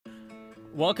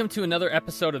Welcome to another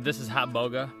episode of This is Hot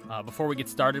Boga. Before we get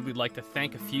started, we'd like to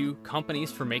thank a few companies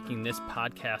for making this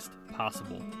podcast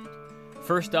possible.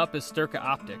 First up is Sturka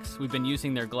Optics. We've been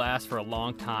using their glass for a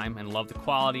long time and love the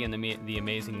quality and the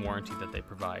amazing warranty that they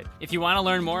provide. If you want to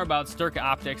learn more about Sturka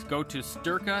Optics, go to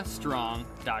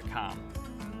sturkastrong.com.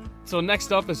 So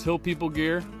next up is Hill People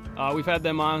Gear. We've had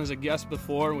them on as a guest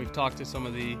before, and we've talked to some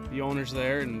of the owners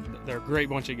there, and they're a great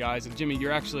bunch of guys. And Jimmy,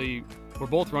 we're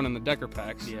both running the Decker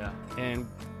packs. Yeah. And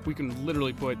we can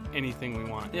literally put anything we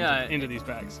want into these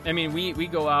packs. I mean, we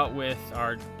go out with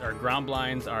our ground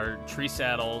blinds, our tree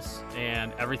saddles,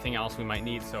 and everything else we might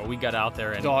need. So we got out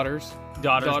there and Daughters.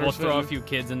 We'll throw a few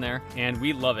kids in there, and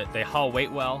we love it. They haul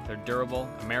weight well, they're durable,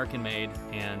 American made,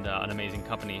 and an amazing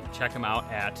company. Check them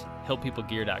out at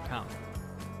hillpeoplegear.com.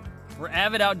 We're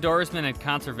avid outdoorsmen and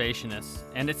conservationists,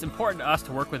 and it's important to us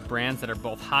to work with brands that are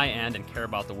both high-end and care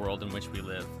about the world in which we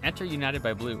live. Enter United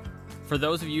by Blue. For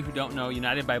those of you who don't know,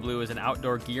 United by Blue is an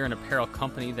outdoor gear and apparel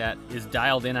company that is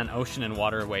dialed in on ocean and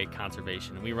waterway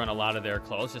conservation. We run a lot of their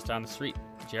clothes just on the street.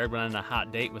 Jared went on a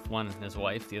hot date with his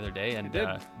wife the other day and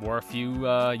wore a few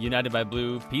United by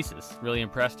Blue pieces. Really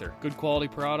impressed her. Good quality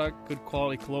product, good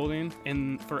quality clothing,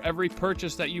 and for every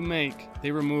purchase that you make,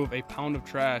 they remove a pound of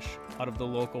trash out of the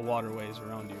local waterways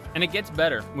around you. And it gets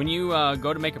better. When you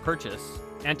go to make a purchase,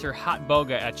 enter Hot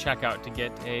Boga at checkout to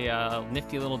get a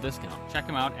nifty little discount. Check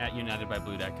them out at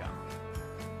unitedbybblue.com.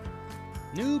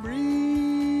 New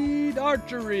Breed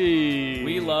Archery.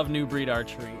 We love New Breed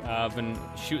Archery. I've been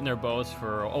shooting their bows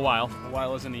for a while. A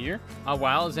while isn't a year? A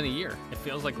while isn't a year. It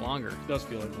feels like longer. It does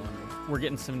feel like longer. We're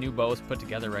getting some new bows put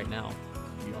together right now.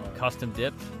 Custom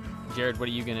dipped. Jared, what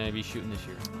are you going to be shooting this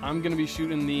year? I'm going to be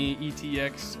shooting the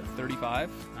ETX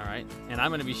 35. All right. And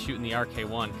I'm going to be shooting the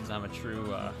RK1 because I'm a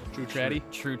true traddy?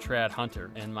 True trad hunter.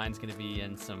 And mine's going to be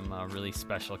in some really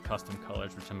special custom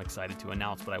colors, which I'm excited to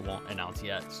announce, but I won't announce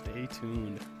yet. Stay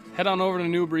tuned. Head on over to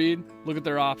New Breed. Look at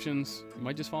their options. You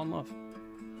might just fall in love.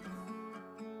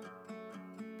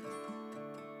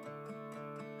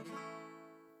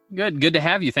 Good to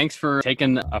have you. Thanks for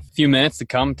taking a few minutes to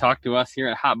come talk to us here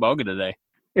at Hot Boga today.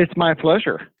 It's my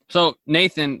pleasure. So,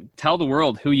 Nathan, tell the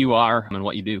world who you are and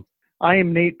what you do. I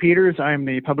am Nate Peeters. I'm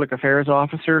the Public Affairs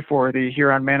Officer for the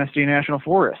Huron-Manistee National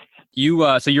Forests.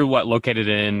 So you're located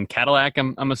in Cadillac,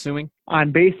 I'm assuming?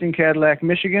 I'm based in Cadillac,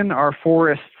 Michigan. Our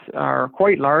forests are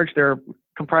quite large. They're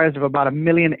comprised of about 1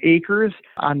 million acres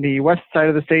on the west side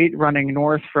of the state, running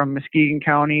north from Muskegon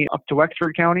County up to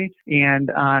Wexford County, and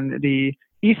on the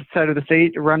east side of the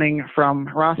state, running from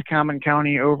Roscommon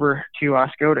County over to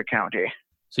Oscoda County.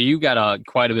 So you've got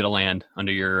quite a bit of land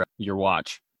under your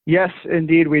watch. Yes,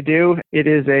 indeed we do. It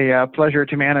is a pleasure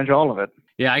to manage all of it.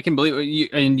 Yeah, I can believe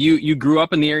it. And you grew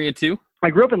up in the area too? I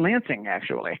grew up in Lansing,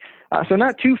 actually, so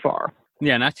not too far.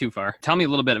 Yeah, not too far. Tell me a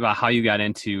little bit about how you got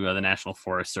into the National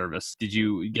Forest Service. Did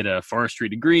you get a forestry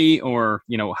degree, or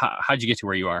how'd you get to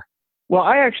where you are? Well,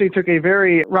 I actually took a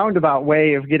very roundabout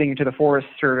way of getting into the Forest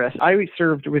Service. I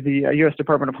served with the U.S.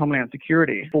 Department of Homeland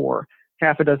Security for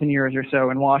half a dozen years or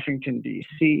so in Washington,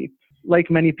 D.C.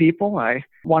 Like many people, I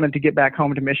wanted to get back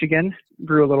home to Michigan,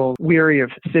 grew a little weary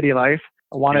of city life.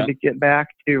 I wanted to get back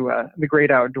to the great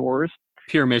outdoors.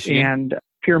 Pure Michigan. And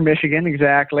pure Michigan,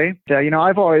 exactly.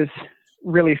 I've always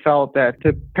really felt that,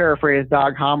 to paraphrase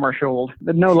Dag Hammarskjöld,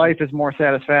 that no life is more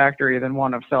satisfactory than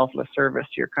one of selfless service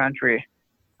to your country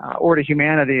or to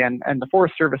humanity. And the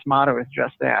Forest Service motto is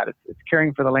just that. It's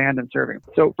caring for the land and serving.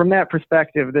 So from that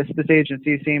perspective, this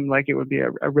agency seemed like it would be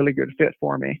a really good fit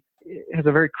for me. It has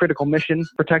a very critical mission,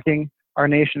 protecting our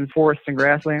nation's forests and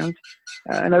grasslands.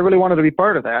 And I really wanted to be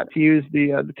part of that, to use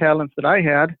the talents that I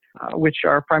had, which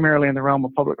are primarily in the realm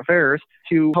of public affairs,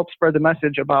 to help spread the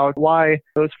message about why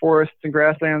those forests and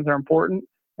grasslands are important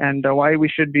and why we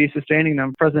should be sustaining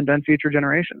them for present and future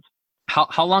generations.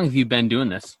 How long have you been doing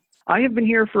this? I have been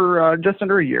here for just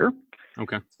under a year.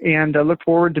 Okay. And look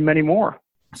forward to many more.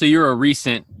 So you're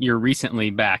recently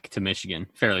back to Michigan,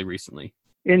 fairly recently.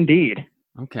 Indeed.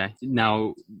 Okay.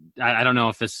 Now, I don't know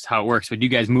if this is how it works, but do you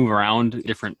guys move around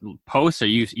different posts, or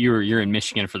you're in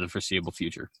Michigan for the foreseeable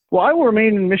future? Well, I will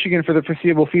remain in Michigan for the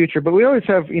foreseeable future, but we always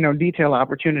have, detail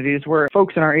opportunities where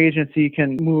folks in our agency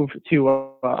can move to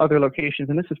other locations,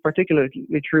 and this is particularly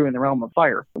true in the realm of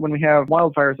fire. When we have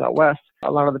wildfires out west, a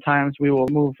lot of the times we will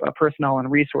move personnel and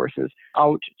resources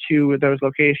out to those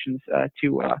locations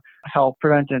to help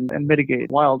prevent and mitigate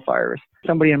wildfires.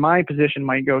 Somebody in my position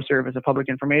might go serve as a public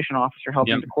information officer,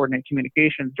 helping to coordinate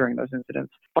communications during those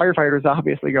incidents. Firefighters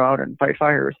obviously go out and fight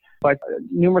fires, but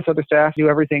numerous other staff do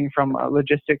everything from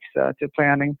logistics to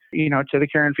planning, to the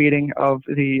care and feeding of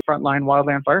the frontline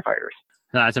wildland firefighters.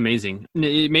 That's amazing.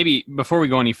 Maybe before we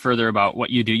go any further about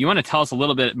what you do, you want to tell us a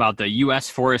little bit about the U.S.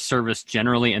 Forest Service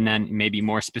generally, and then maybe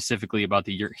more specifically about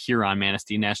the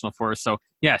Huron-Manistee National Forest. So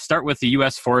yeah, start with the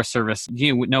U.S. Forest Service. Do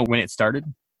you know when it started?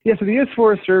 Yeah, so the U.S.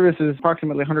 Forest Service is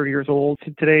approximately 100 years old.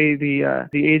 Today, the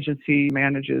agency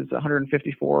manages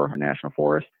 154 national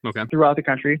forests throughout the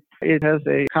country. It has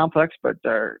a complex but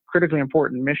critically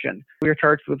important mission. We are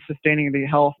charged with sustaining the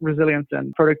health, resilience,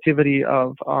 and productivity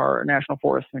of our national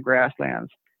forests and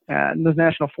grasslands. And those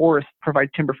national forests provide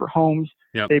timber for homes.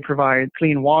 Yep. They provide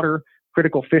clean water,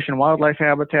 critical fish and wildlife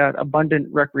habitat, abundant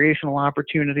recreational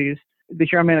opportunities. The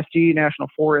Huron-Manistee National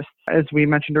Forest, as we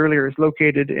mentioned earlier, is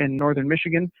located in northern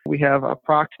Michigan. We have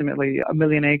approximately 1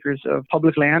 million acres of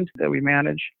public land that we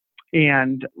manage,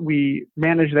 and we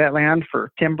manage that land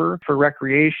for timber, for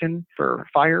recreation, for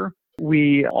fire.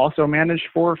 We also manage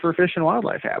for fish and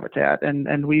wildlife habitat,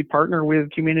 and we partner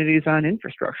with communities on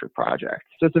infrastructure projects.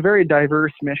 So it's a very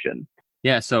diverse mission.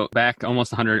 Yeah, so back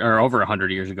almost 100 or over 100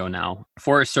 years ago now,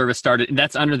 Forest Service started,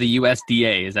 that's under the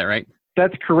USDA, is that right?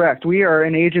 That's correct. We are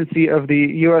an agency of the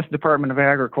U.S. Department of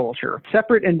Agriculture,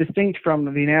 separate and distinct from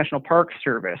the National Park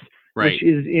Service, which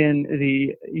is in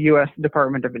the U.S.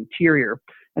 Department of Interior.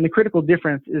 And the critical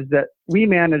difference is that we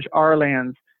manage our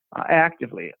lands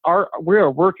actively. We're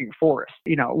a working forest.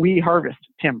 We harvest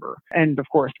timber and, of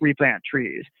course, replant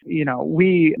trees.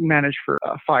 We manage for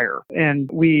fire, and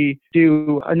we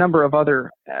do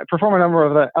perform a number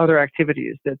of other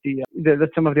activities that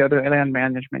some of the other land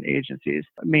management agencies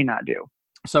may not do.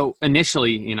 So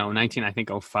initially,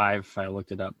 1905, if I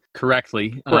looked it up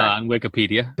correctly on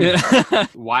Wikipedia,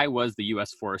 why was the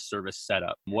U.S. Forest Service set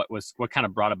up? What kind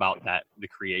of brought about the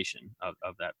creation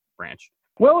of that branch?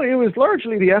 Well, it was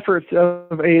largely the efforts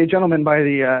of a gentleman by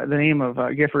the name of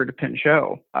Gifford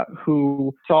Pinchot,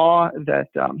 who saw that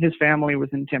his family was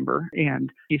in timber, and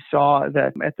he saw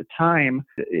that at the time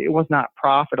it was not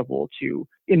profitable to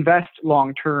invest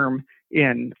long-term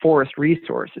in forest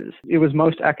resources. It was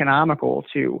most economical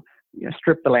to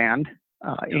strip the land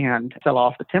and sell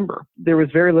off the timber. There was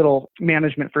very little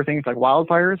management for things like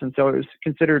wildfires, and so it was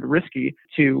considered risky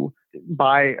to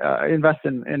invest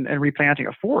in replanting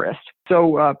a forest.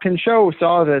 So Pinchot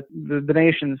saw that the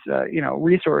nation's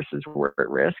resources were at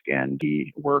risk, and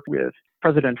he worked with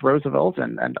President Roosevelt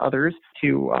and others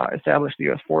to establish the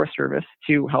U.S. Forest Service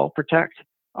to help protect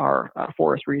our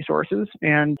forest resources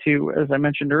and to, as I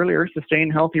mentioned earlier, sustain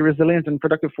healthy, resilient, and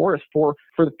productive forests for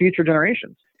the future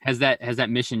generations. Has that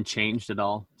mission changed at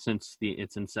all since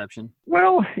its inception?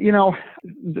 Well,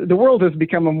 the world has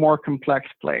become a more complex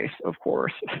place, of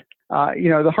course.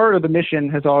 The heart of the mission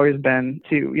has always been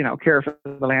to, care for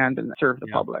the land and serve the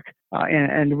public.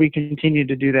 And we continue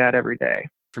to do that every day.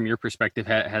 From your perspective,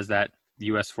 has that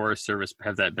U.S. Forest Service,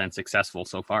 has that been successful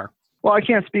so far? Well, I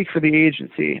can't speak for the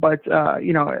agency, but,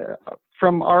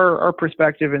 from our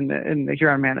perspective in the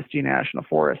Huron-Manistee National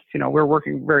Forest, we're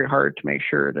working very hard to make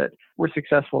sure that we're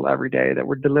successful every day, that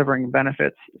we're delivering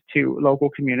benefits to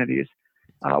local communities,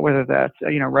 whether that's,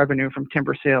 revenue from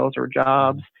timber sales or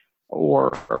jobs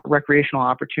or recreational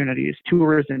opportunities.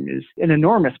 Tourism is an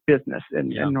enormous business in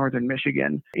northern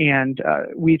Michigan, and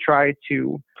we try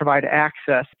to provide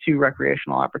access to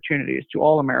recreational opportunities to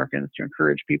all Americans to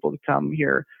encourage people to come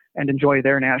here and enjoy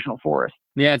their national forest.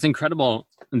 Yeah, it's incredible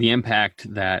the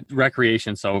impact that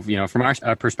recreation, so, from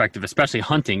our perspective, especially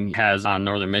hunting, has on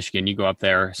northern Michigan. You go up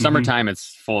there, summertime,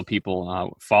 it's full of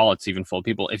people. Fall, it's even full of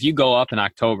people. If you go up in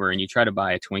October and you try to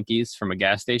buy a Twinkies from a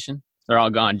gas station, they're all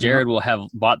gone. Jared will have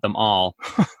bought them all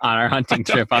on our hunting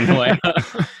trip on the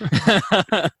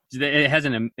way. It has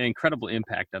an incredible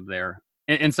impact up there.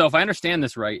 And so if I understand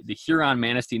this right, the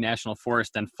Huron-Manistee National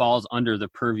Forest then falls under the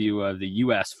purview of the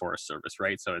U.S. Forest Service,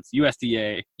 right? So it's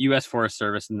USDA, U.S. Forest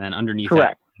Service, and then underneath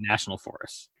that, National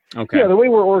Forests. Okay. Yeah, the way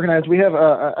we're organized, we have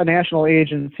a national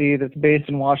agency that's based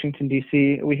in Washington,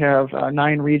 D.C. We have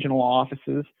 9 regional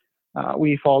offices.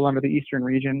 We fall under the Eastern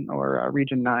Region, or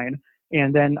Region 9.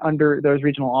 And then under those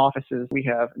regional offices, we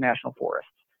have national forests.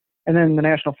 And then the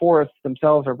national forests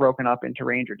themselves are broken up into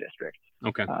ranger districts.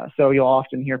 Okay. So you'll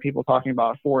often hear people talking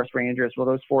about forest rangers. Well,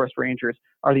 those forest rangers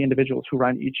are the individuals who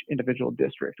run each individual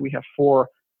district. We have 4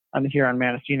 on the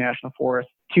Huron-Manistee National Forest,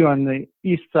 2 on the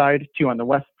east side, 2 on the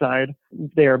west side.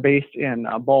 They are based in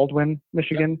Baldwin,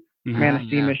 Michigan,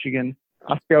 Manistee, Michigan,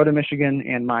 Osceola, Michigan,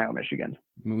 and Mayo, Michigan.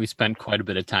 We spent quite a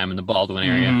bit of time in the Baldwin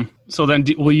area. So then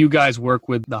will you guys work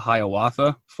with the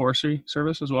Hiawatha Forestry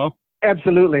Service as well?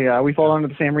 Absolutely. We fall under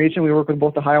the same region. We work with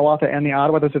both the Hiawatha and the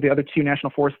Ottawa. Those are the other 2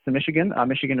 national forests in Michigan.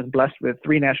 Michigan is blessed with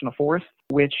 3 national forests,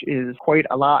 which is quite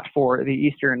a lot for the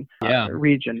eastern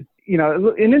region.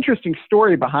 An interesting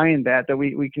story behind that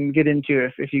we can get into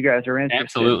if you guys are interested.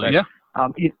 Absolutely.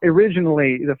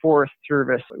 Originally, the Forest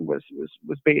Service was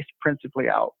based principally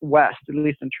out west, at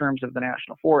least in terms of the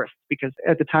national forests, because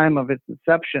at the time of its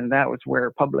inception, that was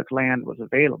where public land was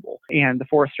available. And the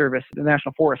Forest Service, the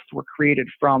national forests were created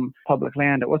from public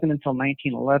land. It wasn't until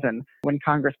 1911 when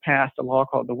Congress passed a law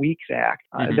called the Weeks Act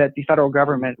that the federal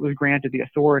government was granted the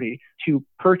authority to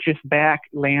purchase back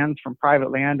lands from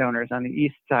private landowners on the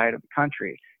east side of the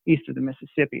country, east of the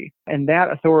Mississippi. And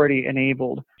that authority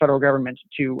enabled federal government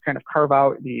to kind of carve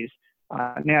out these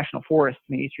national forests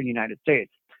in the eastern United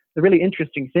States. The really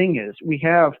interesting thing is we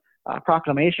have a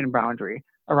proclamation boundary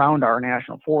around our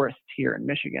national forests here in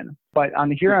Michigan. But on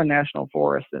the Huron National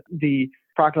Forest, the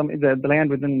land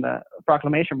within the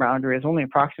proclamation boundary is only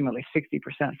approximately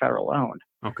 60% federal owned.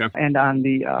 Okay. And on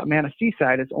the Manistee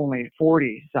side, it's only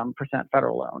 40-some%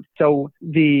 federal owned. So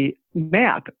the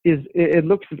map it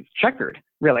looks checkered,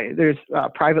 really. There's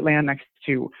private land next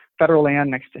to federal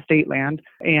land, next to state land,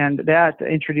 and that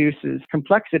introduces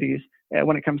complexities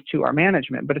when it comes to our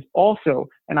management, but it's also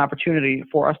an opportunity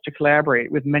for us to collaborate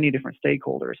with many different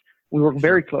stakeholders. We work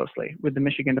very closely with the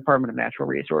Michigan Department of Natural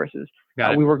Resources.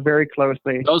 We work very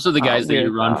closely. Those are the guys that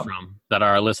you run from, that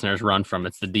our listeners run from.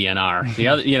 It's the DNR. The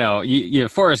other,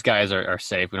 forest guys are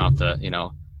safe. We don't have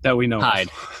to, that we know hide.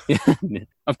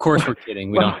 Of course, we're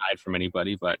kidding. We don't hide from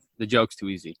anybody, but the joke's too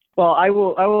easy. Well, I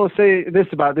will say this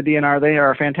about the DNR: they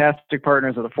are fantastic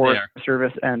partners of the Forest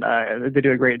Service, and they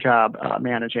do a great job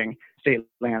managing state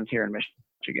lands here in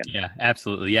Michigan. Yeah,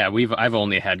 absolutely. Yeah, I've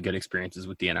only had good experiences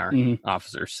with DNR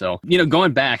officers. So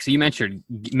going back, so you mentioned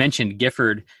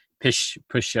Gifford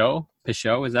Pinchot. Is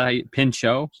that how you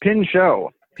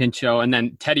Pinchot, and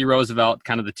then Teddy Roosevelt,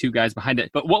 kind of the two guys behind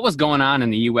it. But what was going on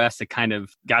in the U.S. that kind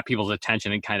of got people's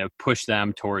attention and kind of pushed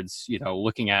them towards,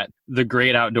 looking at the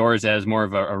great outdoors as more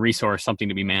of a resource, something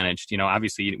to be managed?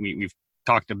 Obviously we've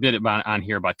talked a bit on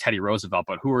here about Teddy Roosevelt,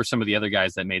 but who are some of the other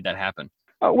guys that made that happen?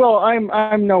 Well,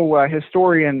 I'm no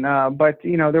historian, but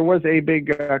there was a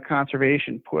big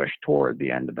conservation push toward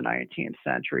the end of the 19th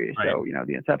century. Right. So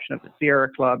the inception of the Sierra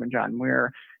Club and John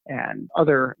Muir and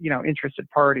other interested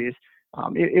parties.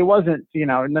 It wasn't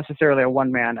necessarily a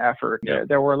one-man effort. Yeah.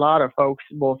 There were a lot of folks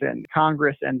both in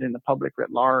Congress and in the public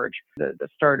writ large that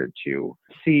started to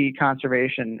see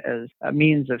conservation as a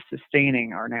means of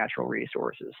sustaining our natural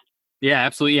resources. Yeah,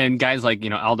 absolutely. And guys like,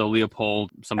 Aldo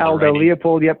Leopold,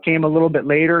 Leopold, came a little bit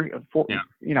later.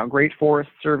 Great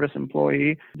Forest Service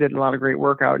employee, did a lot of great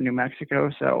work out in New Mexico.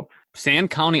 So Sand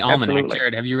County Almanac. Absolutely.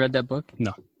 Jared, have you read that book?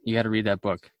 No. You got to read that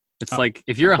book. It's like,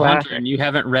 if you're a hunter and you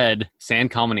haven't read Sand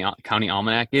County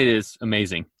Almanac, it is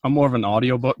amazing. I'm more of an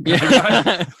audiobook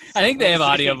guy. I think they have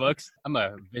audiobooks. I'm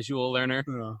a visual learner.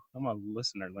 I'm a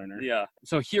listener learner. Yeah.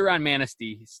 So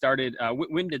Huron-Manistee started,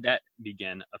 when did that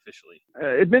begin officially?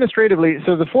 Administratively,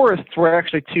 so the forests were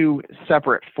actually two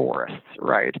separate forests,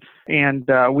 right? And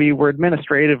we were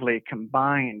administratively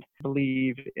combined, I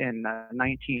believe, in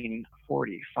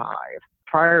 1945.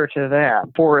 Prior to that,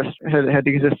 forests had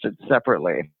existed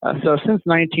separately. So since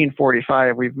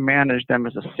 1945, we've managed them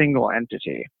as a single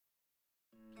entity.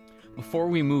 Before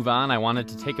we move on, I wanted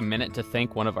to take a minute to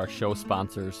thank one of our show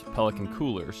sponsors, Pelican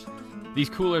Coolers. These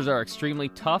coolers are extremely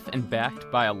tough and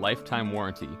backed by a lifetime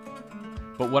warranty.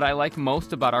 But what I like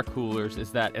most about our coolers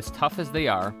is that as tough as they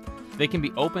are, they can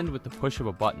be opened with the push of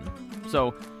a button.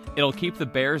 So it'll keep the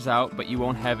bears out, but you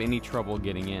won't have any trouble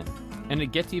getting in. And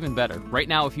it gets even better. Right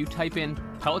now, if you type in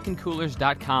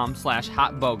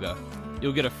pelicancoolers.com/hotboga,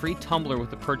 you'll get a free tumbler with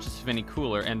the purchase of any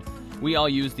cooler. And we all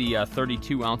use the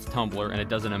 32-ounce tumbler, and it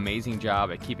does an amazing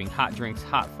job at keeping hot drinks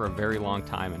hot for a very long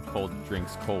time and cold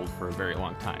drinks cold for a very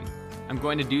long time. I'm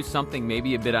going to do something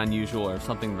maybe a bit unusual or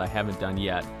something that I haven't done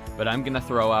yet, but I'm going to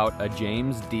throw out a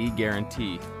James D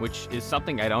guarantee, which is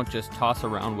something I don't just toss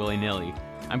around willy-nilly.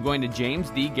 I'm going to James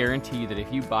D guarantee that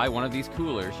if you buy one of these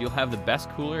coolers, you'll have the best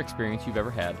cooler experience you've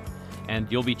ever had, and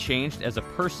you'll be changed as a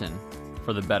person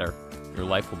for the better. Your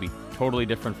life will be totally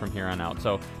different from here on out.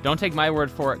 So don't take my word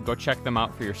for it. Go check them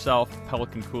out for yourself.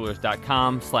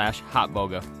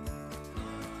 pelicancoolers.com/hotboga.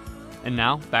 And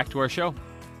now back to our show.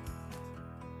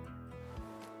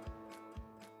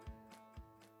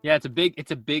 Yeah, it's a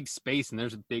big space, and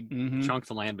there's a big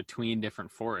chunks of land between different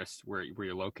forests where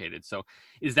you're located. So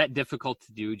is that difficult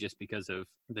to do just because of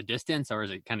the distance, or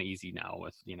is it kind of easy now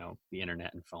with, the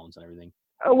internet and phones and everything?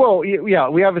 Yeah,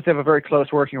 we obviously have a very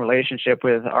close working relationship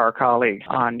with our colleagues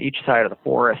on each side of the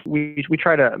forest. We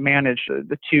try to manage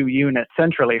the two units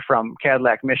centrally from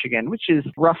Cadillac, Michigan, which is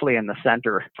roughly in the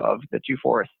center of the two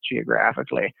forests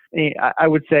geographically. I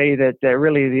would say that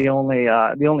really the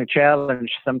only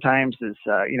challenge sometimes is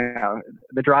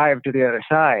the drive to the other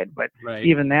side. But Right.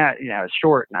 even that is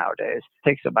short nowadays. It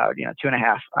takes about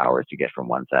 2.5 hours to get from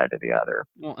one side to the other.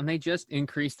 Well, and they just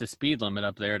increased the speed limit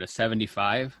up there to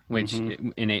 75, which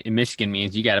in Michigan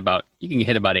means you can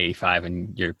hit about 85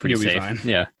 and you're pretty You'll be safe. fine.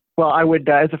 Yeah. Well, I would,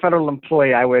 as a federal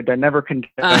employee, I would never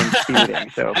condone speeding.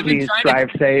 So I've been please trying drive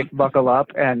safe, buckle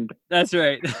up, and That's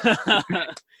right.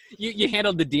 You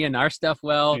handled the DNR stuff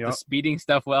well, the Yep. speeding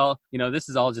stuff well. This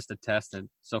is all just a test, and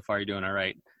so far you're doing all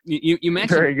right. You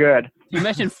mentioned very good. You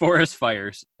mentioned forest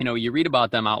fires. You read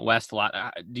about them out west a lot.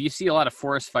 Do you see a lot of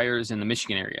forest fires in the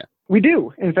Michigan area? We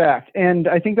do, in fact, and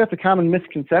I think that's a common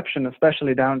misconception,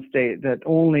 especially downstate, that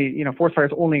forest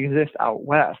fires only exist out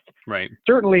west. Right.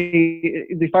 Certainly,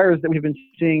 the fires that we've been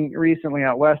seeing recently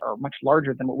out west are much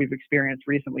larger than what we've experienced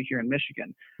recently here in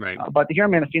Michigan. Right. But the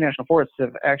Huron-Manistee National Forests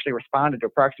have actually responded to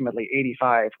approximately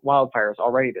 85 wildfires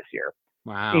already this year.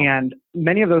 Wow. And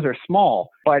many of those are small,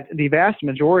 but the vast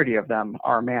majority of them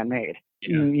are man-made.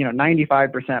 Yeah.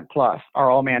 95% plus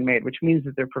are all man-made, which means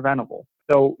that they're preventable.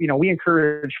 So, we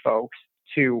encourage folks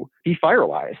to be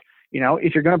fire-wise.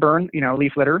 If you're going to burn,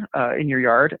 leaf litter in your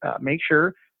yard, make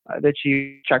sure that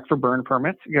you check for burn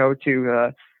permits. Go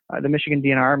to the Michigan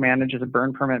DNR manages a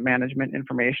burn permit management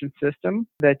information system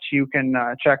that you can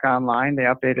check online. They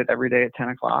update it every day at 10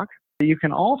 o'clock. You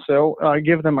can also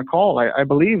give them a call. I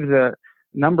believe the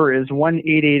number is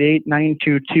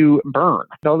 1-888-922-BURN.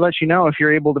 They'll let you know if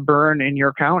you're able to burn in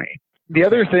your county. The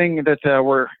other thing that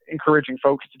we're encouraging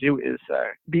folks to do is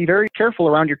be very careful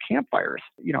around your campfires.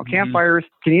 Campfires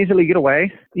can easily get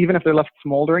away, even if they're left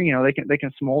smoldering. They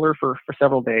can smolder for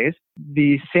several days.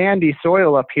 The sandy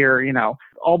soil up here,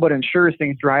 all but ensures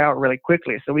things dry out really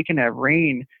quickly. So we can have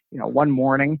rain, one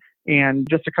morning, and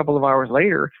just a couple of hours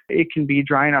later, it can be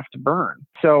dry enough to burn.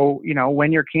 So,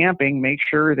 when you're camping, make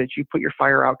sure that you put your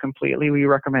fire out completely. We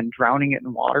recommend drowning it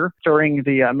in water, stirring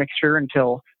the mixture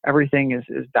until everything is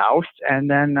doused, and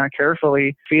then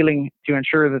carefully feeling to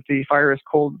ensure that the fire is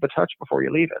cold to the touch before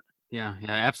you leave it. Yeah,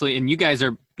 absolutely. And you guys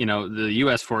are, the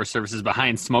U.S. Forest Service is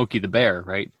behind Smokey the Bear,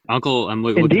 right? I'm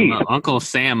looking him up. Uncle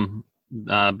Sam,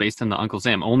 based on the Uncle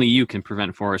Sam, only you can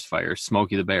prevent forest fires,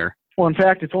 Smokey the Bear. Well, in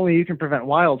fact, it's only you can prevent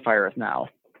wildfires now.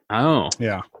 Oh.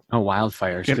 Yeah. Oh,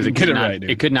 wildfires. Because It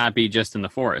could not be just in the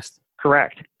forest.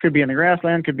 Correct. Could be in the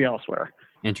grassland, could be elsewhere.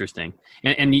 Interesting.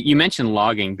 And you mentioned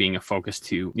logging being a focus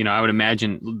too. I would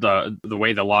imagine the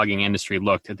way the logging industry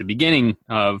looked at the beginning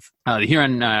of the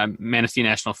Huron-Manistee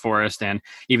National Forest and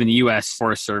even the U.S.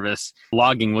 Forest Service.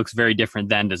 Logging looks very different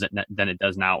than it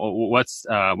does now. What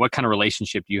kind of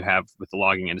relationship do you have with the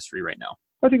logging industry right now?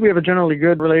 I think we have a generally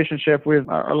good relationship with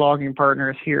our logging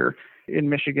partners here in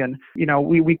Michigan.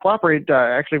 We cooperate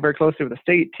actually very closely with the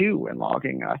state too in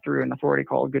logging through an authority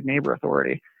called Good Neighbor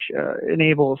Authority, which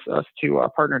enables us to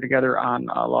partner together on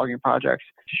logging projects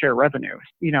to share revenues.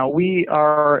 We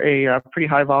are a pretty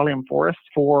high volume forest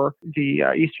for the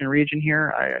eastern region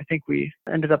here. I think we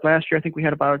ended up last year, I think we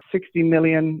had about 60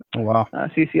 million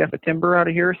CCF of timber out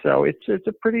of here. So it's a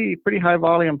pretty high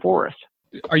volume forest.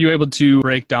 Are you able to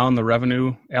break down the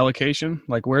revenue allocation?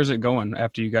 Like, where's it going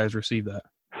after you guys receive that?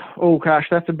 Oh gosh,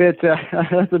 that's a bit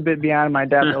beyond my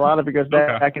depth. A lot of it goes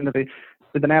back into the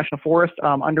national forest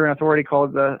under an authority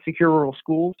called the Secure Rural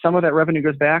Schools. Some of that revenue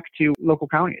goes back to local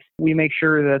counties. We make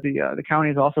sure that the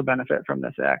counties also benefit from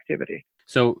this activity.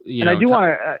 So, I do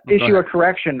want to issue a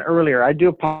correction earlier. I do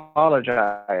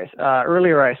apologize.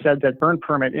 Earlier I said that burn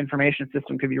permit information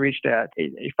system could be reached at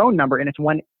a phone number, and it's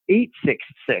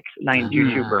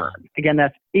 1-866-922-BURN. Again,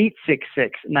 that's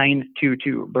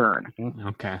 866-922-BURN.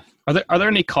 Okay. Are there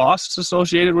any costs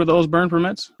associated with those burn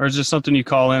permits, or is this something you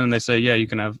call in and they say, yeah, you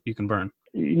can burn?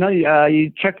 You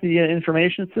check the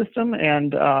information system,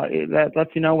 and that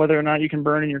lets you know whether or not you can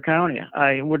burn in your county.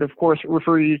 I would, of course,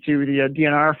 refer you to the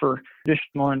DNR for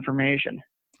additional information.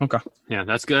 Okay. Yeah,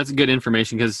 that's good. That's good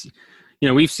information because,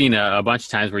 we've seen a bunch of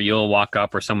times where you'll walk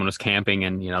up where someone was camping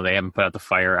and, they haven't put out the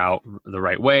fire out the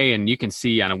right way. And you can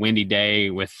see on a windy day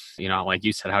with, like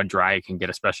you said, how dry it can get,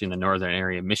 especially in the northern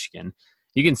area of Michigan.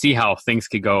 You can see how things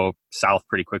could go south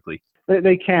pretty quickly.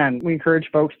 They can. We encourage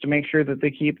folks to make sure that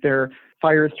they keep their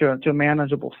fires to a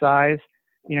manageable size.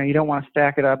 You don't want to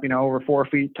stack it up, over 4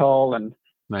 feet tall and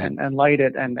light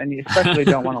it, and you especially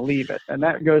don't want to leave it. And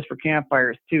that goes for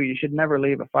campfires too. You should never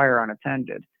leave a fire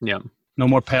unattended. Yeah. No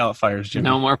more pallet fires, Jimmy.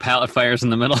 No more pallet fires in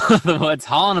the middle of the woods.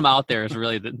 Hauling them out there is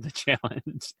really the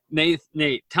challenge.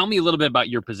 Nate, tell me a little bit about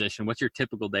your position. What's your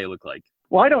typical day look like?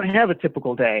 Well, I don't have a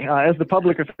typical day. As the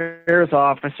public affairs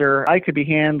officer, I could be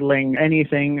handling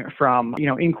anything from,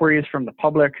 inquiries from the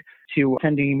public to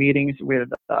attending meetings with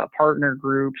partner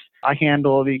groups. I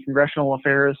handle the congressional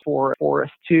affairs for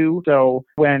Forest 2. So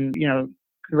when,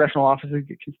 congressional officers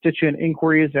get constituent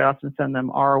inquiries, they often send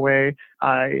them our way.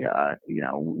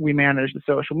 We manage the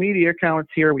social media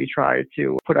accounts here. We try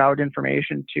to put out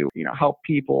information to, help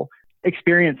people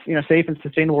experience, safe and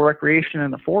sustainable recreation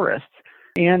in the forests.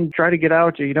 And try to get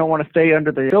out. You don't want to stay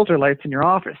under the filter lights in your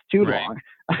office too long.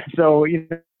 So,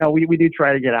 we do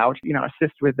try to get out,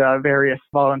 assist with various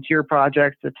volunteer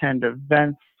projects, attend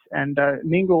events, and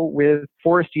mingle with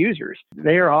forest users.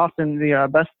 They are often the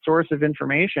best source of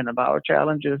information about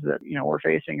challenges that, we're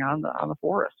facing on the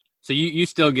forest. So you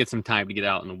still get some time to get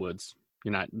out in the woods.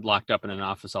 You're not locked up in an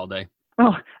office all day.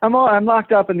 Well, I'm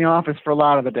locked up in the office for a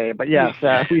lot of the day, but yes,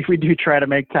 we do try to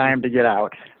make time to get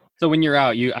out. So when you're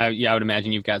out, I would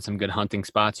imagine you've got some good hunting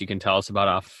spots you can tell us about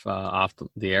off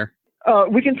the air.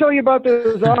 We can tell you about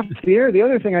those off the air. The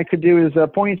other thing I could do is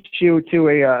point you to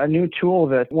a new tool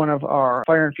that one of our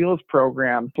Fire and Fields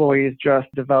program employees just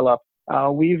developed.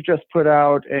 We've just put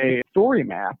out a story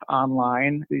map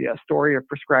online, the story of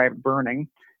prescribed burning.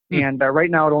 And right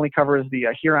now it only covers the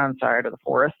Huron side of the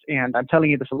forest. And I'm telling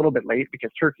you this a little bit late because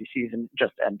turkey season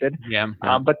just ended.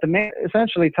 But the map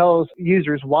essentially tells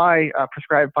users why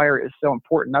prescribed fire is so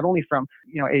important, not only from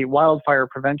a wildfire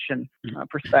prevention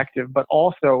perspective, but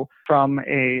also from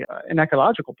an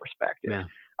ecological perspective.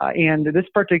 And this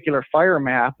particular fire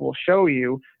map will show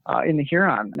you in the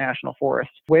Huron National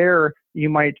Forest where you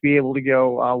might be able to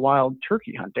go wild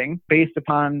turkey hunting based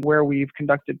upon where we've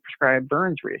conducted prescribed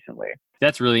burns recently.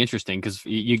 That's really interesting because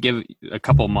you give a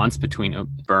couple months between a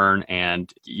burn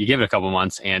and you give it a couple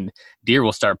months and deer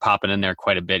will start popping in there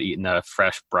quite a bit, eating the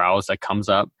fresh browse that comes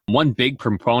up. One big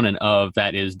proponent of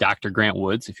that is Dr. Grant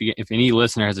Woods. If any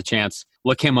listener has a chance,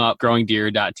 look him up,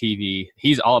 growingdeer.tv.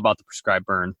 He's all about the prescribed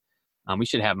burn. We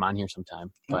should have him on here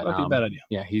sometime. But, that'd be a bad idea.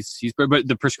 Yeah, but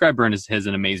the prescribed burn is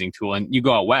an amazing tool. And you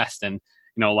go out west and,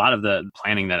 a lot of the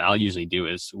planning that I'll usually do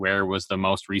is where was the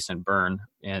most recent burn.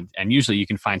 And usually you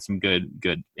can find some good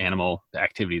animal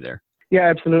activity there. Yeah,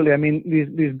 absolutely. I mean,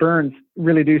 these burns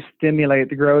really do stimulate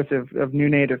the growth of new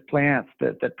native plants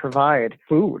that provide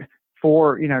food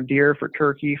for, deer, for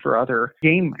turkey, for other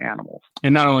game animals.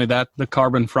 And not only that, the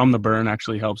carbon from the burn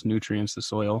actually helps nutrients the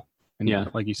soil.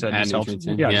 And like you said, it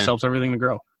just helps everything to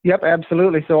grow. Yep,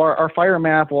 absolutely. So our fire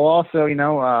map will also,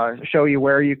 show you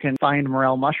where you can find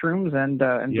morel mushrooms and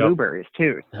blueberries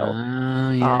too.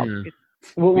 So,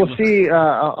 we'll see.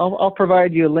 I'll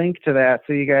provide you a link to that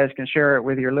so you guys can share it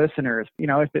with your listeners.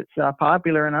 If it's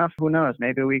popular enough, who knows?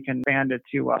 Maybe we can expand it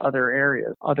to other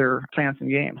areas, other plants and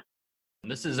game.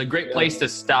 This is a great place to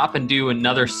stop and do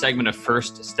another segment of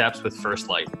First Steps with First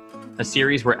Light, a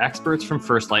series where experts from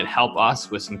First Light help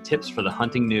us with some tips for the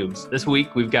hunting noobs. This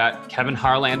week, we've got Kevin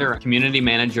Harlander, community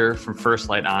manager from First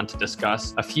Light, on to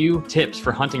discuss a few tips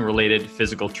for hunting-related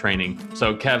physical training.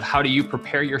 So, Kev, how do you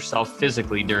prepare yourself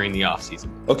physically during the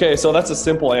off-season? Okay, so that's a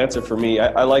simple answer for me.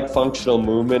 I like functional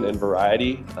movement and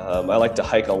variety. I like to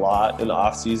hike a lot in the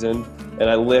off-season, and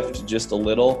I lift just a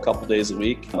little, a couple days a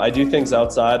week. I do things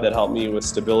outside that help me with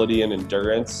stability and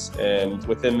endurance, and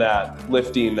within that,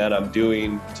 lifting that I'm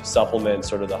doing to supplement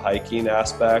sort of the hiking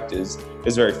aspect is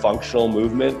very functional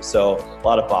movement. So a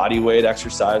lot of body weight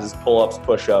exercises, pull-ups,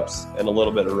 push-ups, and a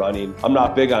little bit of running. I'm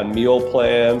not big on meal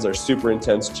plans or super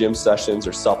intense gym sessions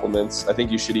or supplements. I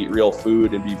think you should eat real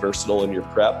food and be versatile in your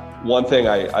prep. One thing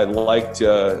I like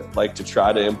to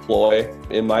try to employ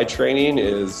in my training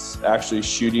is actually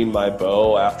shooting my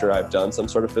bow after I've done some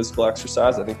sort of physical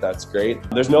exercise. I think that's great.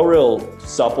 There's no real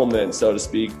supplement, so to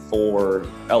speak, for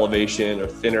elevation or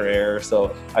thinner air.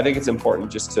 So I think it's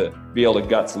important just to be able to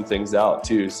gut some things out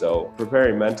too. So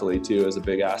preparing mentally too is a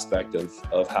big aspect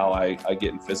of how I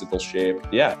get in physical shape.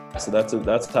 Yeah, so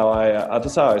that's how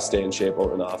I stay in shape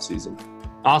over the off season.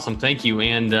 Awesome, thank you,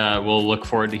 and we'll look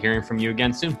forward to hearing from you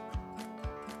again soon.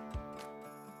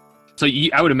 So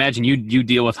I would imagine you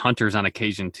deal with hunters on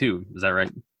occasion too. Is that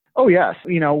right? Oh, yes.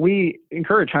 We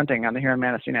encourage hunting on the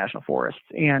Huron-Manistee National Forest,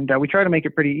 and we try to make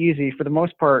it pretty easy. For the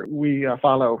most part, we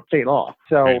follow state law.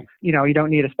 So, right. You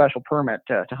don't need a special permit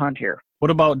to hunt here.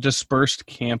 What about dispersed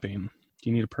camping? Do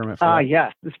you need a permit for that?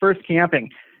 Yes, dispersed camping.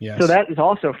 Yes. So that is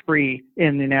also free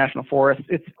in the National Forest.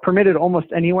 It's permitted almost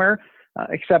anywhere,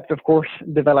 except, of course,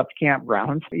 developed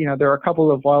campgrounds. There are a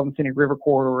couple of wild and scenic river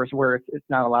corridors where it's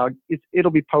not allowed.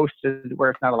 It'll be posted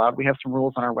where it's not allowed. We have some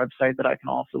rules on our website that I can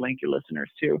also link your listeners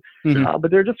to.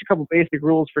 But there are just a couple basic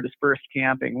rules for dispersed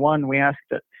camping. One, we ask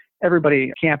that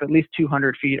everybody camp at least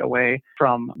 200 feet away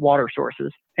from water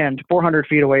sources and 400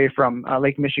 feet away from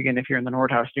Lake Michigan if you're in the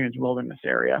Nordhaus Dunes Wilderness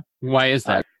area. Why is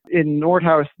that? In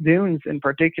Nordhaus Dunes in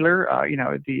particular,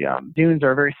 the dunes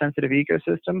are a very sensitive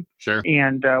ecosystem. Sure.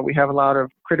 And we have a lot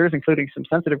of critters, including some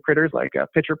sensitive critters like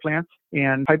pitcher plants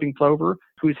and piping plover,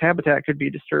 whose habitat could be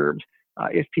disturbed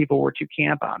if people were to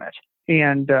camp on it.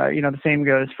 And, the same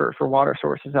goes for water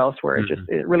sources elsewhere.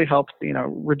 It really helps,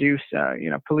 reduce,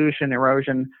 pollution,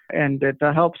 erosion, and it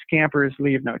helps campers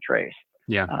leave no trace.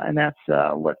 Yeah. And that's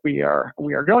what we are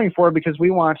going for, because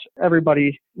we want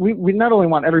everybody, we not only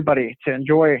want everybody to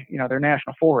enjoy, their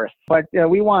national forests, but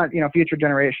we want, future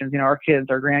generations, our kids,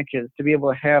 our grandkids, to be able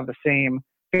to have the same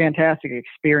fantastic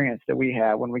experience that we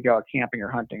have when we go out camping or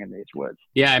hunting in these woods.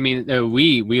 Yeah, I mean,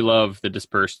 we love the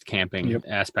dispersed camping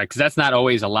aspect, because that's not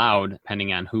always allowed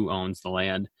depending on who owns the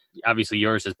land. Obviously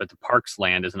yours is, but the park's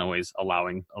land isn't always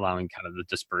allowing kind of the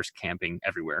dispersed camping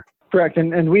everywhere. Correct.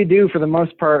 And we do, for the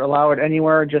most part, allow it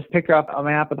anywhere. Just pick up a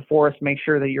map of the forest, make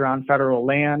sure that you're on federal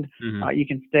land. You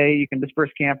can disperse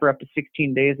camp for up to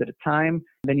 16 days at a time.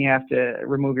 Then you have to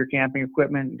remove your camping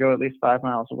equipment and go at least 5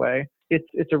 miles away.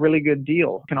 It's a really good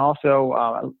deal. Can also,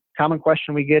 a common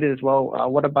question we get is, well,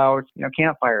 what about,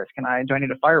 campfires? Do I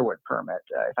need a firewood permit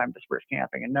if I'm dispersed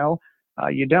camping? And no,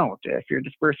 you don't. If you're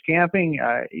dispersed camping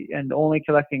and only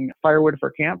collecting firewood for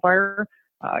a campfire,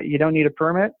 you don't need a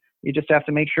permit. You just have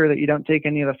to make sure that you don't take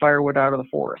any of the firewood out of the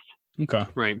forest. Okay.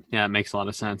 Right. Yeah, it makes a lot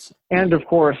of sense. And of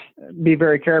course, be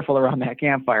very careful around that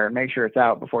campfire and make sure it's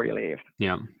out before you leave.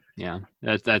 Yeah. Yeah.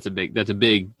 That's a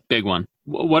big one.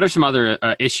 What are some other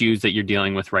issues that you're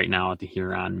dealing with right now at the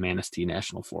Huron-Manistee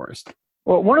National Forest?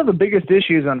 Well, one of the biggest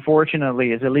issues,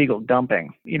 unfortunately, is illegal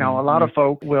dumping. A lot of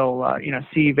folk will,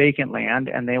 see vacant land,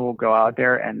 and they will go out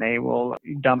there and they will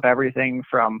dump everything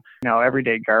from,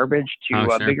 everyday garbage to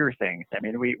sure. Bigger things. I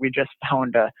mean, we just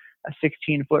found a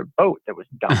 16-foot boat that was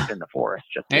dumped in the forest.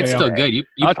 It's still good.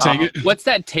 I'll take it. What's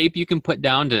that tape you can put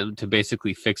down to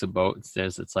basically fix a boat? It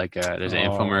says it's like there's an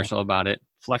infomercial about it.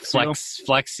 Flex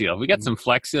Seal. We got some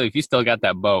Flex Seal. If you still got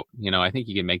that boat, I think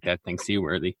you can make that thing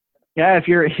seaworthy. Yeah, if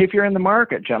you're in the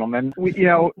market, gentlemen,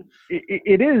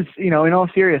 it is, in all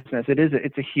seriousness,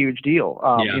 it's a huge deal.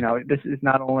 This is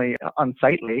not only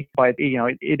unsightly, but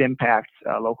it impacts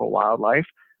local wildlife.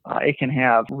 It can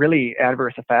have really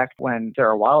adverse effects when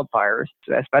there are wildfires,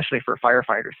 especially for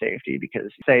firefighter safety, because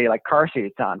say like car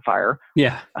seats on fire.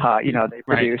 Yeah. They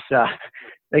produce.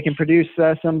 They can produce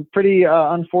some pretty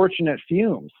unfortunate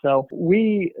fumes. So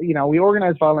we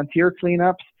organize volunteer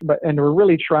cleanups, and we're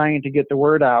really trying to get the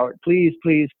word out. Please,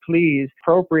 please, please,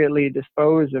 appropriately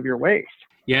dispose of your waste.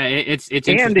 Yeah, it's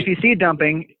and if you see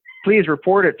dumping, please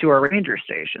report it to our ranger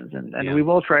stations, and we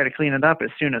will try to clean it up as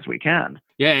soon as we can.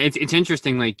 Yeah, it's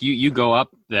interesting. Like you go up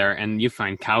there and you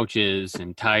find couches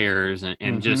and tires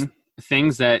and just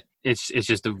things that it's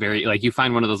just a very, like, you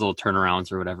find one of those little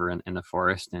turnarounds or whatever in the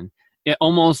forest, and it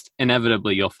almost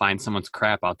inevitably you'll find someone's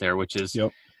crap out there, which is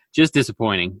just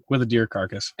disappointing. With a deer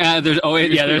carcass. There's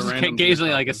occasionally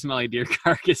like a smelly deer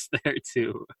carcass there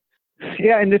too.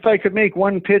 Yeah, and if I could make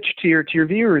one pitch to your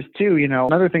viewers too,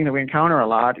 another thing that we encounter a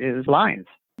lot is blinds.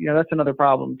 That's another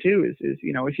problem too. Is if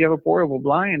you have a portable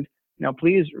blind,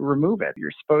 please remove it.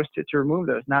 You're supposed to remove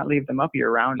those, not leave them up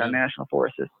year round on National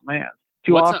Forest System lands.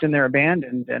 Too often they're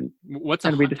abandoned, and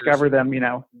we discover them,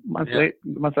 months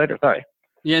later. Sorry.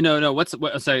 Yeah, no.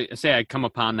 Say I come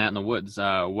upon that in the woods.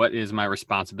 What is my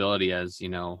responsibility as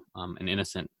an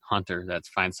innocent hunter that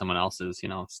finds someone else's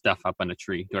stuff up on a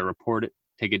tree? Do I report it,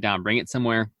 take it down, bring it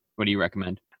somewhere? What do you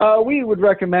recommend? We would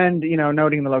recommend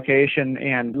noting the location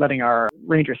and letting our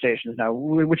ranger stations know,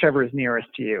 whichever is nearest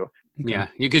to you. Yeah,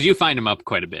 because you find them up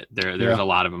quite a bit. There's a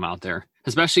lot of them out there,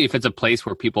 especially if it's a place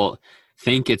where people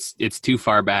think it's too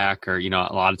far back, or a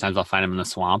lot of times I'll find them in the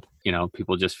swamp.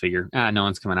 People just figure no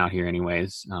one's coming out here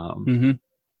anyways.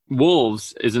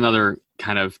 Wolves is another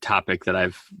kind of topic that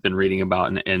I've been reading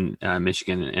about in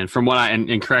Michigan, and from what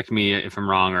and correct me if I'm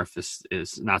wrong, or if this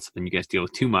is not something you guys deal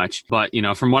with too much, but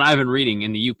from what I've been reading,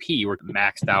 in the UP we're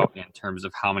maxed out in terms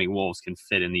of how many wolves can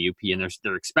fit in the UP, and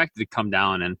they're expected to come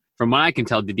down. And from what I can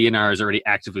tell, the DNR is already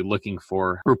actively looking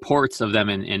for reports of them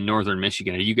in northern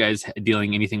Michigan. Are you guys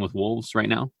dealing anything with wolves right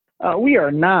now? We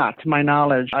are not, to my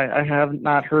knowledge. I have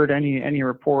not heard any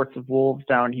reports of wolves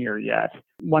down here yet.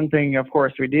 One thing, of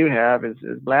course, we do have is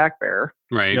black bear.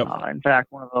 Right. In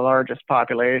fact, one of the largest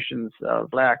populations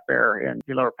of black bear in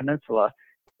the Lower Peninsula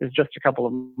is just a couple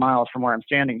of miles from where I'm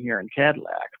standing here in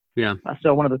Cadillac. Yeah.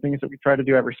 So one of the things that we try to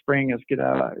do every spring is get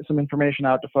some information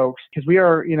out to folks, because we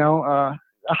are,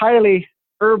 a highly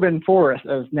urban forest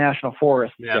as national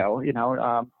forests go,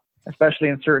 especially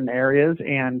in certain areas.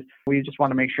 And we just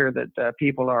want to make sure that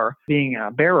people are being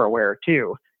bear aware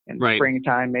too. In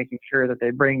springtime, making sure that they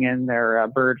bring in their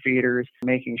bird feeders,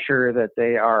 making sure that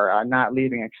they are not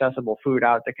leaving accessible food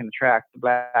out that can attract the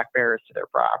black bears to their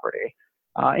property,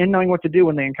 and knowing what to do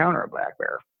when they encounter a black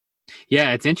bear.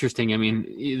 Yeah, it's interesting. I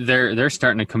mean, they're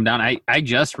starting to come down. I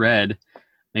just read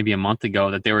maybe a month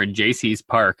ago that they were in JC's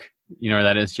Park. You know where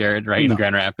that is, Jared, right? In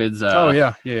Grand Rapids.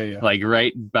 Yeah. Like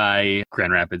right by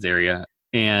Grand Rapids area.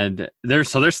 And they're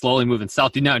slowly moving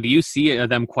south. Do you see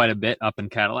them quite a bit up in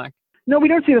Cadillac? No, we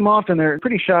don't see them often. They're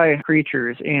pretty shy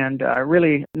creatures and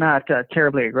really not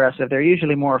terribly aggressive. They're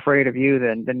usually more afraid of you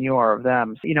than you are of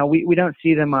them. So, we don't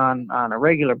see them on a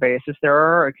regular basis. There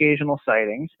are occasional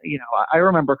sightings. I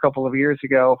remember a couple of years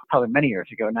ago, probably many years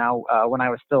ago now, when I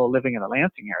was still living in the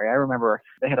Lansing area, I remember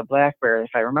they had a black bear,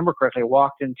 if I remember correctly,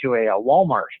 walked into a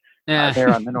Walmart there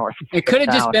on the north. It could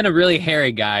have just been a really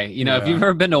hairy guy. If you've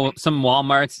ever been to some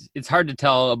Walmarts, it's hard to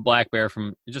tell a black bear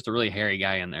from just a really hairy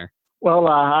guy in there. Well,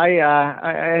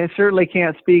 I certainly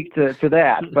can't speak to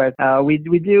that, but we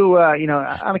do,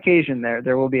 on occasion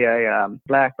there will be a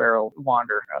black bear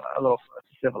wander a little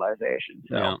civilization.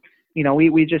 So,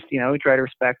 we just, we try to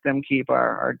respect them, keep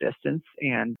our distance.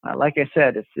 And like I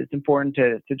said, it's important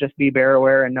to just be bear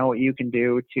aware and know what you can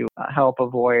do to help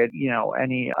avoid,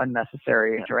 any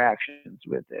unnecessary interactions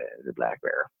with the black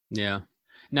bear. Yeah.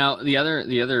 Now, the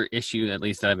other issue, at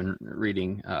least that I've been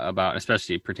reading about,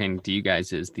 especially pertaining to you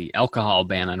guys, is the alcohol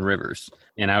ban on rivers.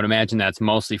 And I would imagine that's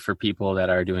mostly for people that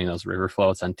are doing those river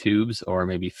floats on tubes or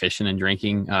maybe fishing and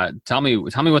drinking. Tell me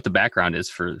what the background is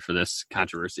for this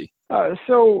controversy.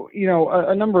 So,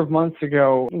 a number of months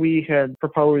ago, we had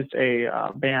proposed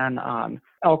a ban on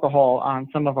alcohol on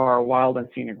some of our wild and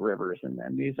scenic rivers. And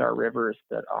these are rivers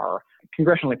that are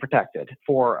congressionally protected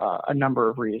for a number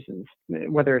of reasons,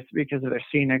 whether it's because of their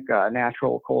scenic,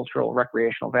 natural, cultural,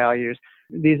 recreational values.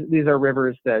 These are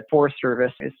rivers that Forest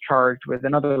Service is charged with,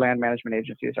 and other land management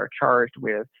agencies are charged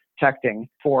with protecting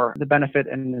for the benefit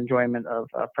and enjoyment of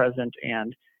present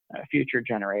and future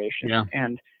generations. Yeah.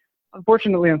 And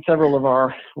unfortunately, on several of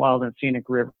our wild and scenic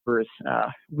rivers,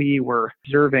 we were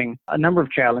observing a number of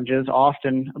challenges,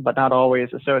 often but not always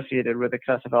associated with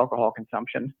excessive alcohol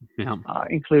consumption,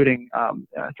 including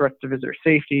threats to visitor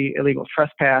safety, illegal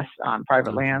trespass on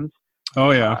private lands,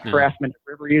 harassment of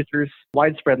river users,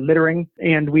 widespread littering.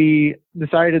 And we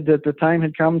decided that the time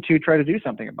had come to try to do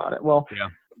something about it. Well,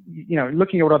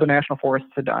 looking at what other national forests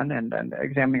had done and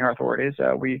examining our authorities,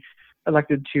 we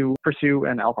elected to pursue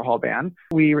an alcohol ban.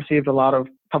 We received a lot of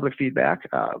public feedback,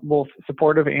 both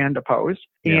supportive and opposed.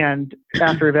 Yeah. And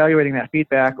after evaluating that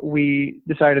feedback, we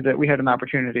decided that we had an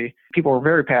opportunity. People were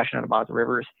very passionate about the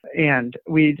rivers, and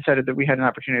we decided that we had an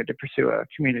opportunity to pursue a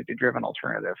community-driven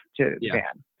alternative to the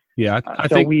ban. Yeah, I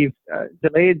so think we've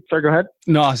delayed. Sorry, go ahead.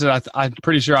 No, I said I'm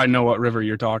pretty sure I know what river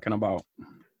you're talking about.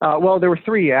 Well, there were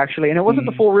three, actually, and it wasn't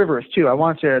the full rivers, too. I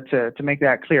want to make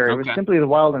that clear. It was simply the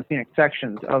wild and scenic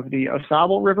sections of the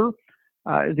Osable River,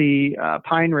 the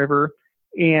Pine River,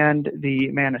 and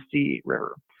the Manistee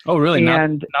River. Oh, really?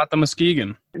 And not the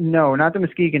Muskegon? No, not the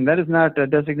Muskegon. That is not a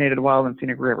designated wild and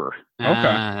scenic river.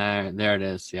 Okay. There it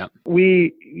is, yep.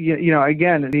 We,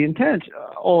 again, the intent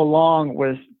all along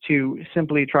was to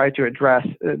simply try to address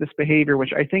this behavior,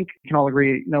 which I think we can all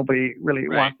agree nobody really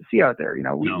wants to see out there.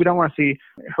 We don't want to see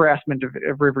harassment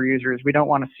of river users. We don't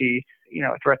want to see,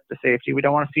 threats to safety. We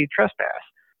don't want to see trespass.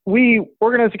 We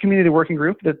organized a community working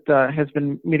group that has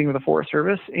been meeting with the Forest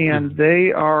Service, and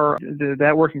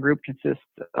that working group consists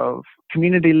of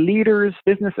community leaders,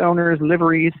 business owners,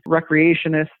 liveries,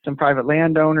 recreationists, and private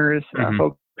landowners,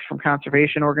 folks from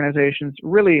conservation organizations.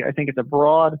 Really, I think it's a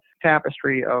broad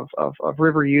tapestry of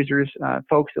river users,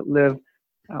 folks that live,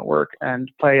 work,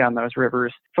 and play on those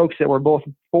rivers. Folks that were both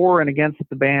for and against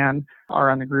the ban are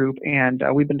on the group, and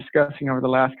we've been discussing over the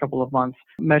last couple of months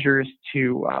measures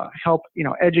to help,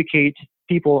 educate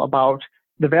people about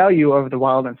the value of the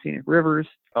wild and scenic rivers,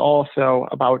 also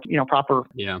about, proper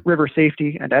river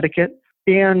safety and etiquette.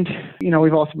 And,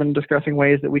 we've also been discussing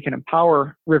ways that we can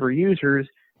empower river users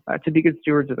to be good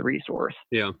stewards of the resource.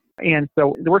 Yeah. And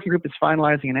so the working group is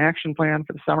finalizing an action plan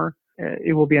for the summer.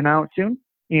 It will be announced soon.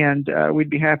 And we'd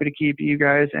be happy to keep you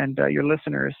guys and your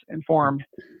listeners informed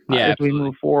as we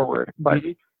move forward. But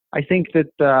I think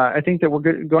that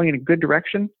we're going in a good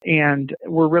direction, and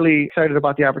we're really excited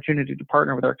about the opportunity to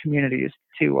partner with our communities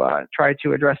to try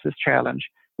to address this challenge.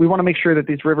 We want to make sure that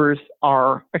these rivers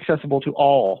are accessible to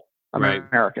all Right.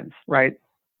 Americans, right?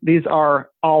 These are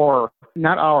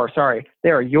they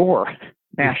are your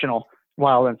national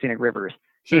wild and scenic rivers.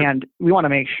 Sure. And we want to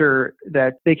make sure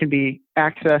that they can be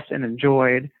accessed and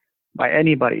enjoyed by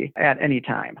anybody at any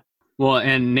time. Well,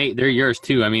 and Nate, they're yours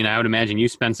too. I mean, I would imagine you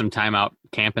spend some time out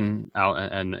camping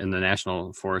out in the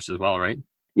national forest as well, right?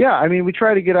 Yeah, I mean, we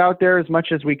try to get out there as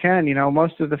much as we can. You know,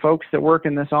 most of the folks that work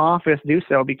in this office do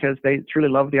so because they truly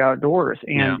love the outdoors.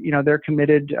 And, you know, they're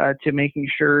committed to making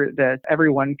sure that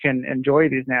everyone can enjoy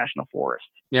these national forests.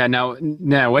 Yeah.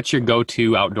 Now, what's your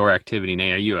go-to outdoor activity,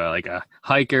 Nate? Are you like a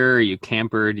hiker? Are you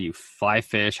camper? Do you fly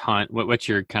fish, hunt? What's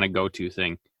your kind of go-to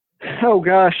thing? Oh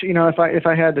gosh, you know, if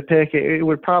I had to pick, it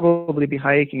would probably be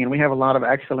hiking, and we have a lot of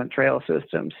excellent trail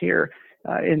systems here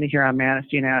in the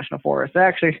Huron-Manistee National Forest.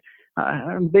 Actually,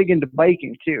 I'm big into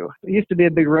biking too. I used to be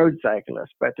a big road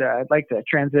cyclist, but I'd like to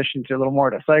transition to a little more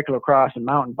to cyclocross and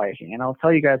mountain biking. And I'll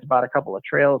tell you guys about a couple of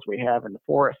trails we have in the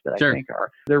forest that I think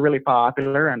they're really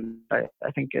popular, and I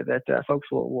think that folks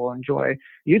will enjoy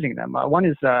using them. One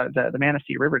is the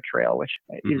Manistee River Trail, which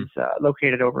is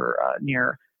located over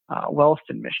near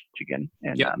Wellston, Michigan,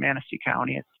 in Manistee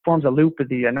County. It forms a loop of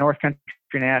the North Country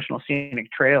National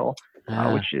Scenic Trail,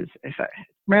 which is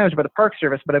managed by the Park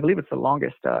Service, but I believe it's the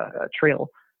longest trail.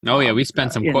 Oh yeah, we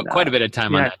spent quite a bit of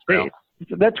time on that trail.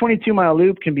 So that 22-mile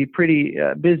loop can be pretty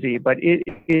busy, but it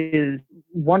is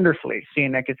wonderfully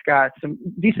scenic. It's got some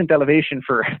decent elevation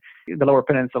for the lower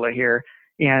peninsula here,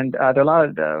 and there are a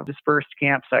lot of dispersed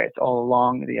campsites all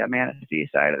along the Manistee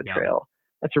side of the trail.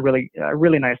 That's a really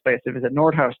nice place to visit.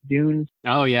 Nordhaus Dunes.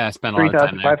 Oh yeah, I spent a lot of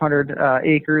time there. 3,500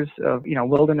 acres of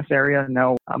wilderness area,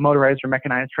 no motorized or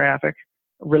mechanized traffic.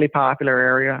 Really popular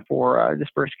area for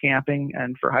dispersed camping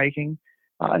and for hiking.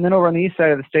 And then over on the east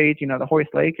side of the state, the Hoyt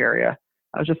Lake area.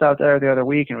 I was just out there the other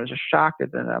week and was just shocked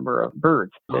at the number of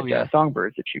birds,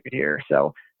 songbirds that you could hear.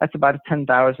 So that's about a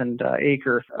 10,000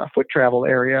 acre foot travel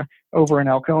area over in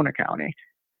Alcona County.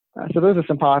 So those are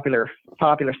some popular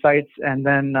sites. And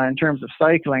then in terms of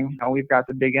cycling, we've got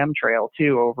the Big M Trail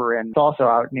too it's also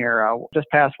out near just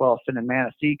past Wellston in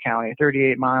Manistee County,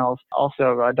 38 miles.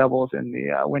 Also doubles in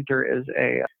the winter is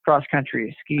a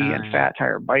cross-country ski and fat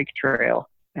tire bike trail.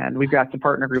 And we've got some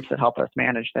partner groups that help us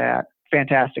manage that.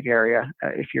 Fantastic area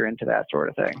if you're into that sort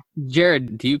of thing.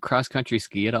 Jared, do you cross-country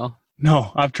ski at all?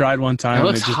 No, I've tried one time. It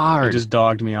looks hard. It just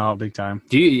dogged me out big time.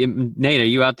 Nate, are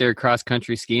you out there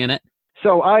cross-country skiing it?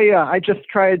 So I just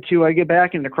tried to get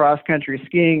back into cross-country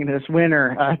skiing this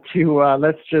winter to,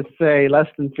 let's just say, less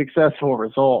than successful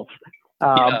results.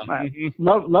 I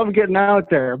love getting out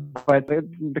there, but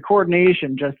the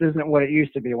coordination just isn't what it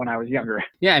used to be when I was younger.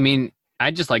 Yeah, I mean,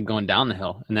 I just like going down the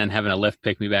hill and then having a lift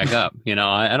pick me back up.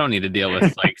 I don't need to deal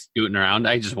with like scooting around.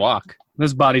 I just walk.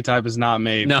 This body type is not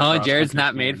made. No, Jared's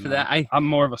not made for that. I'm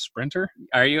more of a sprinter.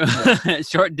 Are you?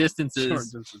 Short distances. Short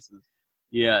distances.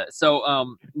 Yeah.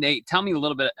 So, Nate, tell me a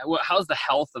little bit. How's the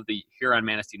health of the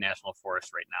Huron-Manistee National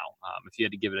Forest right now? If you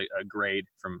had to give it a grade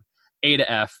from A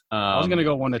to F. I was going to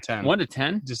go 1 to 10. 1 to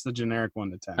 10? Just the generic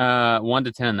 1 to 10. 1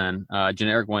 to 10 then.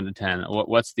 Generic 1 to 10.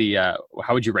 What's the?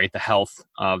 How would you rate the health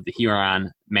of the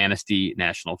Huron-Manistee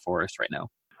National Forest right now?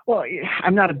 Well,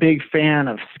 I'm not a big fan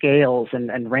of scales and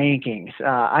rankings.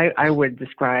 I would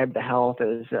describe the health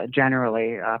as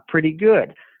generally pretty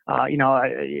good.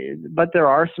 But there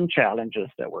are some challenges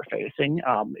that we're facing.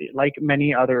 Like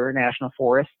many other national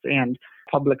forests and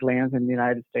public lands in the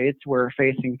United States, we're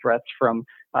facing threats from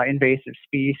invasive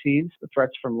species,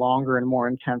 threats from longer and more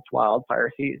intense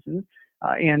wildfire seasons.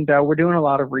 And we're doing a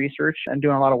lot of research and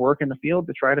doing a lot of work in the field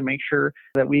to try to make sure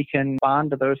that we can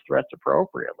respond to those threats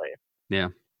appropriately. Yeah.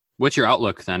 What's your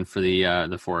outlook then for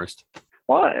the forest?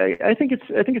 Well, I think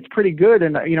it's pretty good,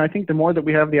 and I think the more that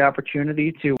we have the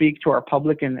opportunity to speak to our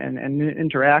public and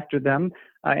interact with them,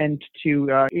 and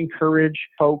to encourage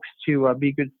folks to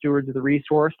be good stewards of the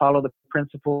resource, follow the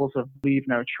principles of leave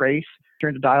no trace,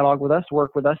 turn to dialogue with us,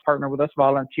 work with us, partner with us,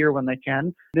 volunteer when they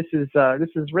can. This is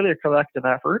really a collective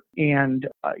effort, and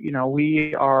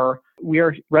we are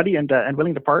ready and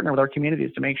willing to partner with our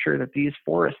communities to make sure that these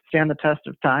forests stand the test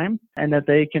of time and that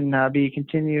they can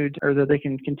continue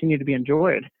to be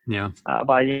enjoyed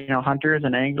by hunters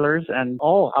and anglers and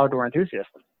all outdoor enthusiasts.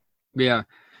 Yeah.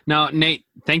 Now, Nate,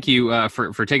 thank you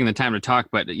for taking the time to talk.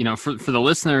 But for the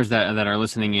listeners that are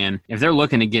listening in, if they're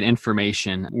looking to get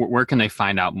information, where can they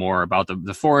find out more about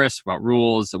the forest, about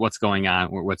rules, what's going on?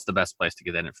 What's the best place to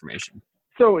get that information?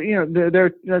 So,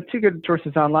 there are two good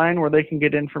sources online where they can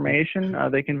get information.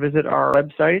 They can visit our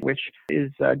website, which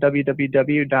is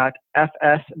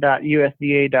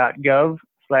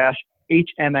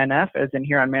www.fs.usda.gov/HMNF, as in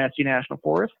Huron-Manistee National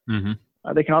Forest. Mm-hmm.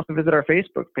 They can also visit our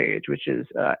Facebook page, which is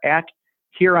at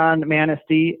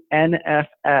Huron-Manistee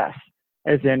NFS,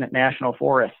 as in National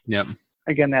Forest. Yep.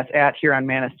 Again, that's at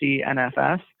Huron-Manistee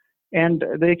NFS. And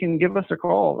they can give us a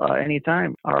call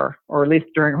anytime, or at least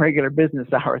during regular business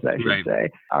hours, I should say.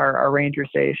 Our ranger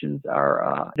stations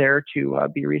are there to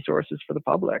be resources for the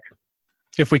public.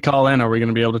 If we call in, are we going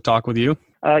to be able to talk with you?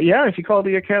 Yeah, if you call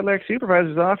the Cadillac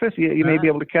Supervisor's office, you may be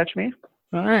able to catch me.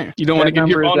 All right. You don't want to give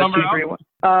your phone number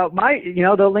out?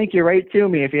 They'll link you right to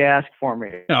me if you ask for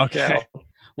me. Okay. So,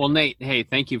 Well, Nate, hey,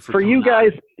 thank you for you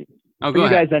coming guys. on. For you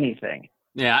guys, anything.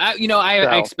 Yeah,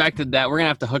 I expected that. We're going to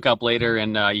have to hook up later,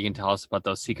 and you can tell us about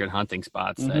those secret hunting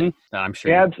spots that I'm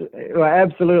sure. Yeah,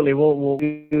 absolutely. We'll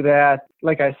do that.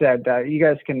 Like I said, you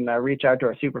guys can reach out to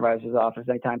our supervisor's office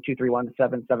anytime,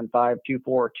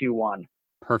 231-775-2421.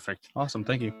 Perfect. Awesome.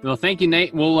 Thank you. Well, thank you,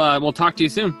 Nate. We'll talk to you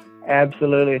soon.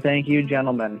 Absolutely. Thank you,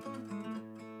 gentlemen.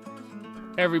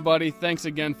 Everybody, thanks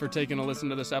again for taking a listen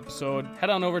to this episode. Head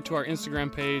on over to our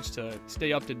Instagram page to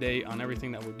stay up to date on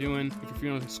everything that we're doing. If you're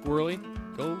feeling squirrely,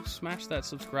 go smash that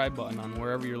subscribe button on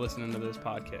wherever you're listening to this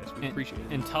podcast. We appreciate it.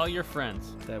 And tell your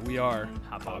friends that we are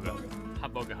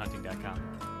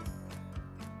hotbogahunting.com.